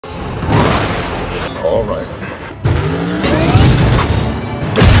All right.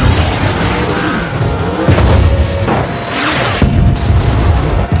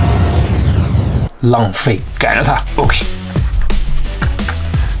 浪费，改了它。OK。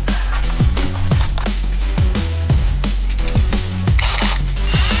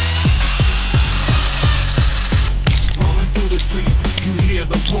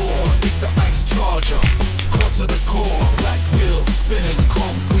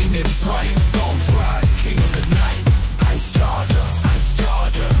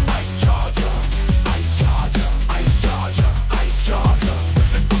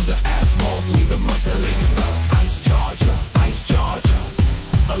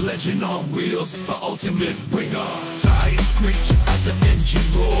Legend on wheels, the ultimate bringer. Tires screech as the engine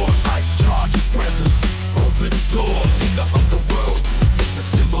roars. Ice Charger's presence opens doors in the underworld. It's a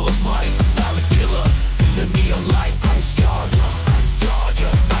symbol of might, a silent killer in the neon light. Ice Charger, Ice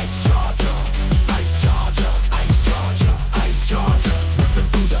Charger, Ice Charger, Ice Charger, Ice Charger, Ice Charger. Ripping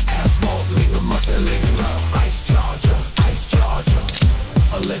through the asphalt, leave a muscle linger. Ice Charger, Ice Charger.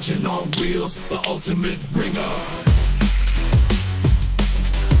 A legend on wheels, the ultimate bringer.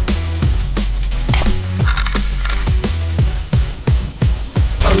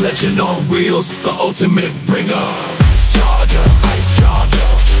 Legend on wheels, the ultimate bringer. Ice Charger, Ice Charger,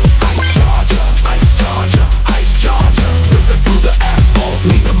 Ice Charger, Ice Charger, Ice Charger. Ripping through the asphalt,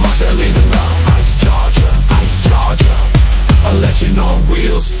 leaving muscle leaving out. Ice Charger, Ice Charger. A legend on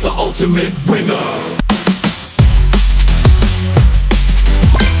wheels, the ultimate bringer.